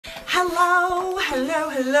Hello,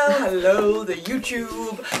 the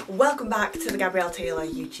YouTube. Welcome back to the Gabrielle Taylor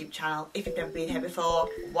YouTube channel. If you've never been here before,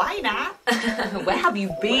 why not? Where have you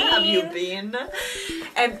been?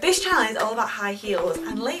 This channel is all about high heels,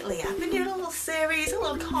 and lately I've been doing a little series, a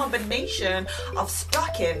little combination of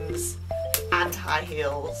stockings and high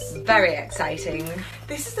heels. Very exciting.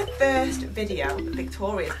 This is the first video that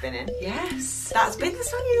Victoria's been in. Yes. That's been the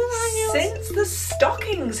stockings and high heels. Since the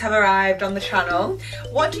stockings have arrived on the channel.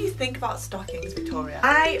 What do you think about stockings, Victoria?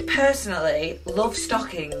 I personally love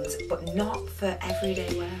stockings, but not for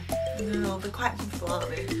everyday wear. No, they're quite comfortable, aren't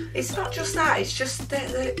they? It's not just that, it's just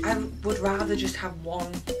that I would rather just have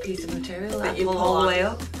one piece of material that you pull pull all the on. way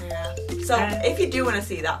up. Yeah. So if you do want to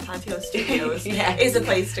see that, Pantyhose Studios Yeah. is a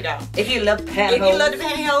place to go. If you love pantyhose. If you love the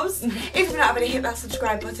pantyhose, if you're not already, hit that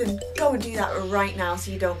subscribe button. Go and do that right now so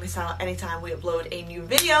you don't miss out anytime we upload a new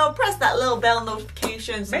video. Press that little bell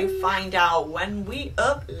notification so you find out when we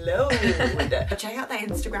upload. Check out their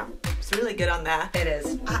Instagram. It's really good on there. It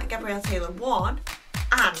is. At Gabrielle Taylor 1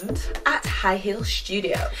 and At High Heel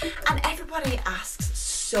Studio. And everybody asks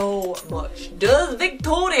so much, does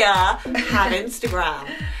Victoria have Instagram?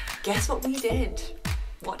 Guess what we did?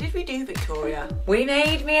 What did we do, Victoria? We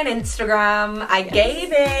made me an Instagram. I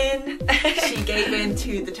gave in. She gave in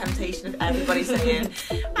to the temptation of everybody saying,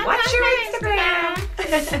 What's your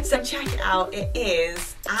Instagram? So check it out. It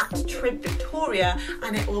is at Trib Victoria,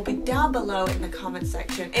 and it will be down below in the comment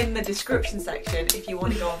section, in the description section. If you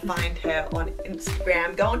want to go and find her on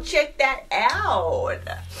Instagram, go and check that out.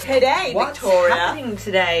 Today, What's Victoria, happening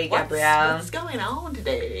today, Gabrielle? what's going on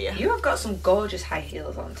today? You have got some gorgeous high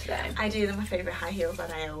heels on today. I do. They're my favourite high heels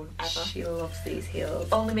that I own ever. She loves these heels.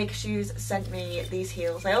 Only Maker Shoes sent me these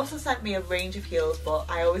heels. They also sent me a range of heels, but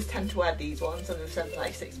I always tend to wear these ones, and they've sent me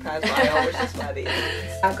like 6 pairs, but I always just wear these ones.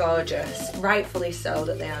 Are gorgeous. Rightfully so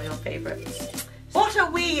that they are your favourites. What are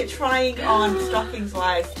we trying on stockings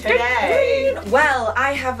wise today? Well,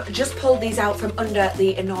 I have just pulled these out from under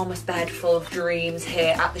the enormous bed full of dreams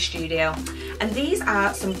here at the studio. And these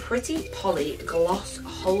are some pretty poly gloss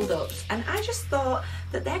hold-ups. And I just thought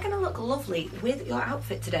that they're going to look lovely with your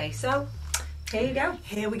outfit today. So, here you go.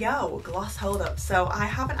 Here we go, gloss hold up. So I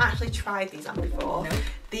haven't actually tried these on before. Nope.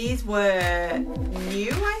 These were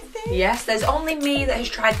new, I think? Yes, there's only me that has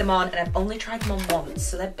tried them on, and I've only tried them on once.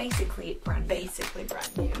 So they're basically brand new. Basically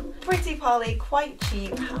brand new. Pretty poly, quite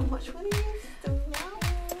cheap. How much were these? Do we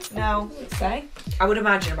know? No. Say? I would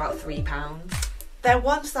imagine about £3. They're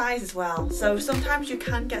one size as well, so sometimes you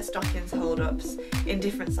can get stockings hold-ups in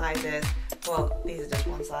different sizes, but these are just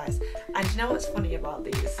one size. And do you know what's funny about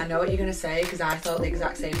these? I know what you're going to say, because I thought the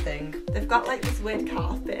exact same thing. They've got like this weird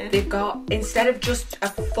calf bit in. They've got, instead of just a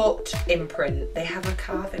foot imprint, they have a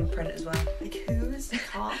calf imprint as well. Like, whose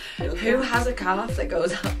calf? Who has a calf that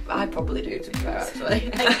goes up? I probably do, to be fair, actually.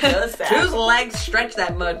 It does that. Whose legs stretch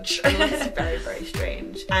that much? It looks very, very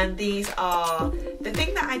strange. And these are, the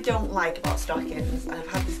thing that I don't like about stockings, and I've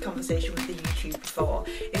had this conversation with the YouTube before,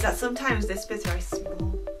 is that sometimes this bit's very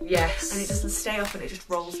small. Yes. And it doesn't stay up and it just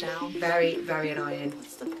rolls down. Very, very annoying.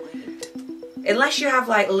 What's the point? Unless you have,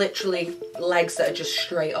 like, literally legs that are just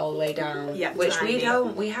straight all the way down. Yeah, which tiny. we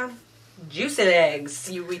don't. We have juicy legs.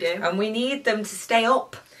 We do. And we need them to stay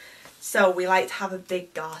up. So we like to have a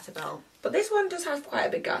big garter belt. But this one does have quite a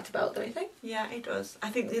big garter belt, don't you think? Yeah, it does. I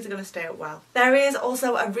think these are going to stay up well. There is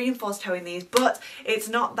also a reinforced toe in these, but it's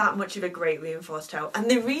not that much of a great reinforced toe.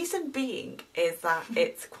 And the reason being is that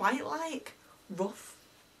it's quite like rough.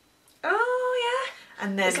 Oh, yeah.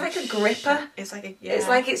 And then It's like a gripper. It's like a, yeah. It's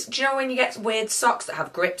like, it's, do you know when you get weird socks that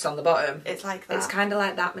have grips on the bottom? It's like that. It's kind of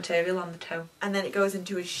like that material on the toe. And then it goes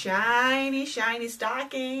into a shiny, shiny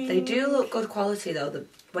stocking. They do look good quality though.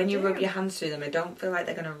 When you They rub do. your hands through them, I don't feel like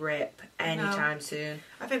they're going to rip anytime soon.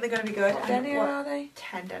 I think they're going to be good. What And denier are they?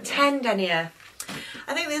 10 denier. 10 denier.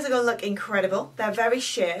 I think these are going to look incredible. They're very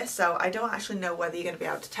sheer, so I don't actually know whether you're going to be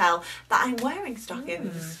able to tell that I'm wearing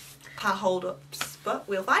stockings, pat hold-ups, but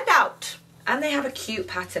we'll find out. And they have a cute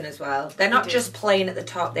pattern as well. They're not do. just plain at the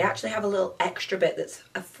top. They actually have a little extra bit that's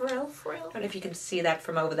a frill. Frill. I don't know if you can see that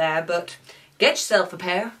from over there, but get yourself a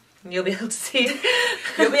pair and you'll be able to see it.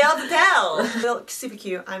 You'll be able to tell. They look super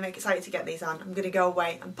cute. I'm excited to get these on. I'm going to go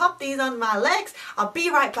away and pop these on my legs. I'll be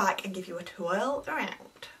right back and give you a twirl around.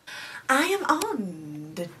 I am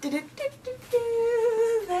on. They're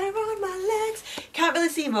on my legs. Can't really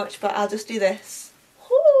see much, but I'll just do this.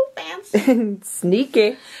 Ooh, fancy.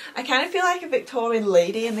 Sneaky. I kind of feel like a Victorian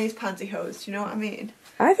lady in these pantyhose. Do you know what I mean?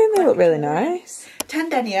 I think they look really nice. 10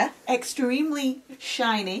 denier, extremely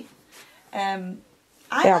shiny.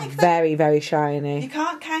 I They are like them. very, very You shiny.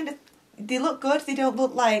 can't kind of they look good. They don't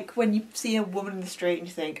look like when you see a woman in the street and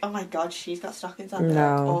you think, oh my god, she's got stockings on.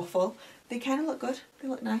 They're awful. They kind of look good. They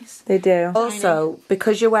look nice. They do. Also,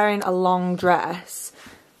 because you're wearing a long dress,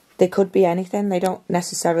 they could be anything. They don't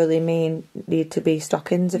necessarily need to be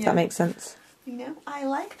stockings, if that makes sense. You know, I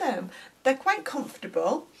like them. They're quite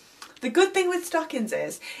comfortable. The good thing with stockings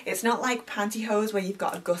is, it's not like pantyhose where you've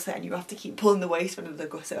got a gusset and you have to keep pulling the waistband of the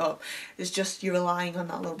gusset up. It's just you're relying on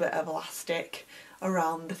that little bit of elastic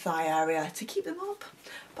around the thigh area to keep them up.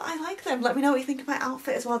 But I like them. Let me know what you think of my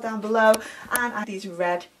outfit as well down below. And I have these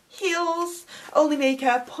red heels, Only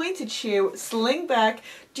Maker, pointed shoe, sling bag.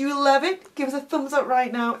 Do you love it? Give us a thumbs up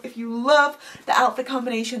right now if you love the outfit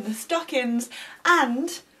combination, the stockings,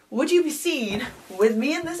 and would you be seen with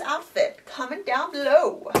me in this outfit? Comment down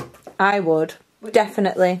below. I would.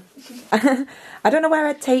 Definitely. I don't know where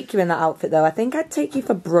I'd take you in that outfit though. I think I'd take you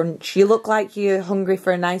for brunch. You look like you're hungry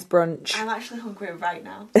for a nice brunch. I'm actually hungry right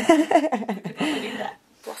now. You could probably do that.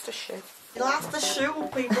 Lost a shoe. You lost the shoe,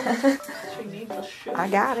 people. She needs the shoe. I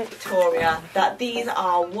got it. Victoria, that these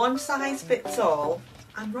are one size fits all.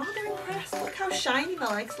 I'm rather impressed. Look how shiny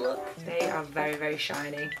my legs look. They are very, very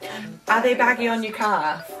shiny. Are they baggy on your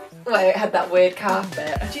calf? Where it had that weird calf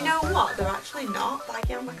bit. Do you know what? They're actually not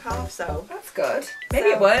baggy on my calf, so That's good. Maybe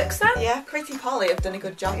it works then? yeah, Pretty Polly have done a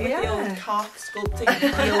good job with the Yeah. old calf sculpting,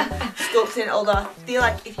 heel sculpting, although I feel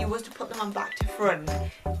like if you was to put them on back to front,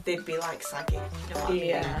 they'd be like saggy. You know what I mean?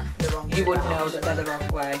 Yeah. The wrong You way would know round. that they're the wrong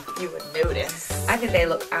way. You would notice. I think they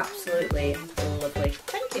look absolutely lovely.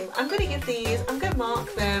 Thank you. I'm going to give these, I'm going to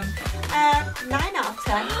mark them 9 out of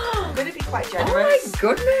 10. I'm going to be quite Oh my generous.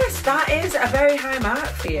 goodness, that is a very high mark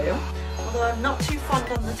for you. Although I'm not too fond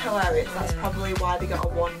on the toe areas, that's probably why they got a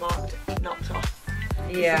 1 marked knocked off.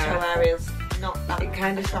 The toe Yeah. area's not that It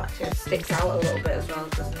kind of attractive. sticks out a little bit as well,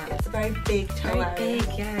 doesn't it? It's a very big toe Very area.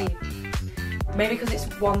 big, yeah. Maybe because it's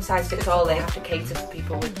one size fits all, they have to cater for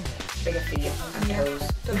people with bigger feet and Yeah. toes.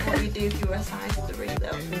 Don't know what you do if you were a size 3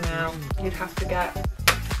 though. No, you'd have to get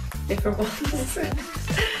different ones.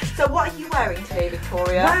 So what are you wearing today,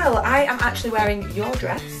 Victoria? Well, I am actually wearing your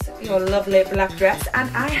dress, your lovely black dress, and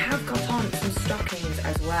I have got on some stockings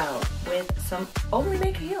as well with some Only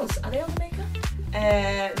Maker heels. Are they Only Maker?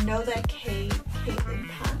 No, they're Caitlin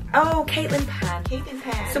Pan. Oh, Caitlin Pan. Caitlin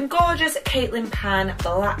Pan. Some gorgeous Caitlin Pan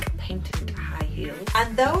black painted high heels.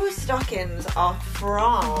 And those stockings are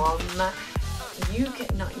from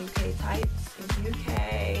UK, not UK Tights,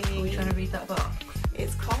 UK. Are we trying to read that book?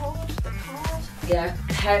 It's called, Yeah,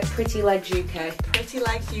 Pretty Legs UK. Pretty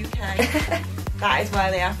Legs UK. That is where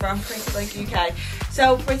they are from, Pretty Legs UK.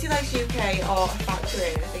 So Pretty Legs UK are a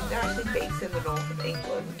factory, and I think they're actually based in the north of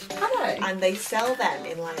England. Are they? And they sell them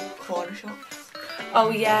in like corner shops. Oh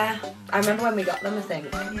yeah, I remember when we got them, I think.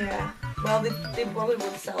 Yeah. Well, they probably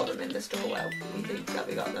would sell them in the store where we think that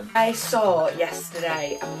we got them. I saw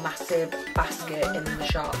yesterday a massive basket in the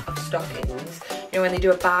shop of stockings. You know when they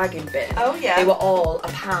do a bargain bin? Oh, yeah. They were all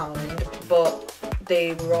 £1, but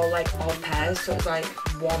they were all like odd pairs, so it was like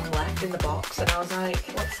 1 left in the box, and I was like,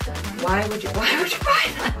 why would you buy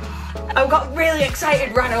that? I got really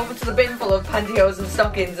excited, ran over to the bin full of pantyhose and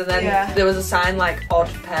stockings, and then there was a sign like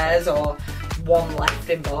odd pairs or 1 left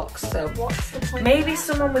in box. So What's the point? maybe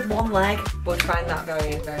someone with 1 leg would find that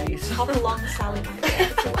very, very useful. Hop along, Sally.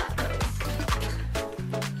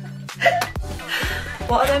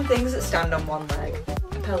 What are them things that stand on 1 leg?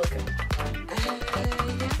 A pelican.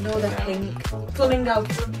 No, they're pink. Flamingo.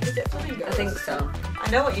 Is it flamingo? I think so. I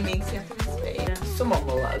know what you mean, so you have to be sweet. Someone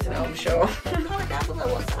will let us know, I'm sure. Comment down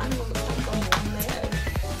below what's the animal that stands on 1 leg.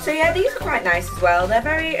 So yeah, these are quite nice as well. They're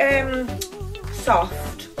very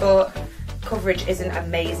soft, but coverage isn't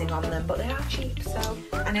amazing on them, but they are cheap, so.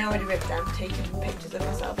 I know I already ripped them, taking pictures of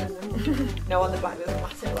myself in them. No, on the back there's a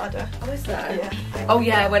massive ladder. Oh, is there? Yeah. Oh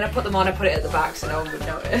yeah, when I put them on, I put it at the back so no one would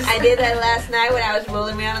notice. I did that last night when I was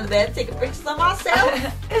rolling around on the bed taking pictures of myself.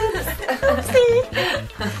 Oopsie.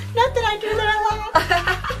 Not that I do that a lot.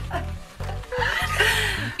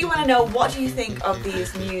 You want to know, what do you think of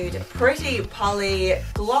these nude Pretty Polly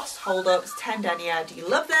gloss hold-ups, 10 denier? Do you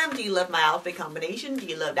love them? Do you love my outfit combination? Do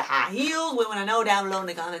you love the high heels? We want to know down below in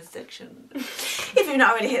the comments section. If you've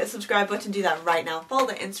not already hit the subscribe button, do that right now. Follow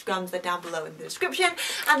the Instagrams, they're down below in the description.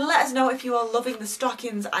 And let us know if you are loving the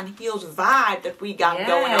stockings and heels vibe that we got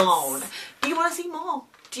going on. Do you want to see more?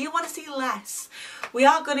 Do you want to see less? We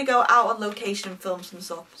are going to go out on location and film some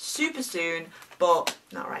stuff super soon, but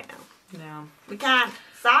not right now. No. We can't.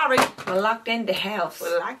 Sorry. We're locked in the house.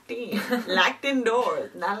 We're locked in. Locked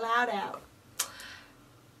indoors. Not allowed out.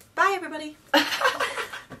 Bye, everybody. I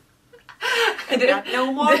got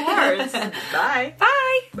no more words. Bye.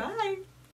 Bye. Bye.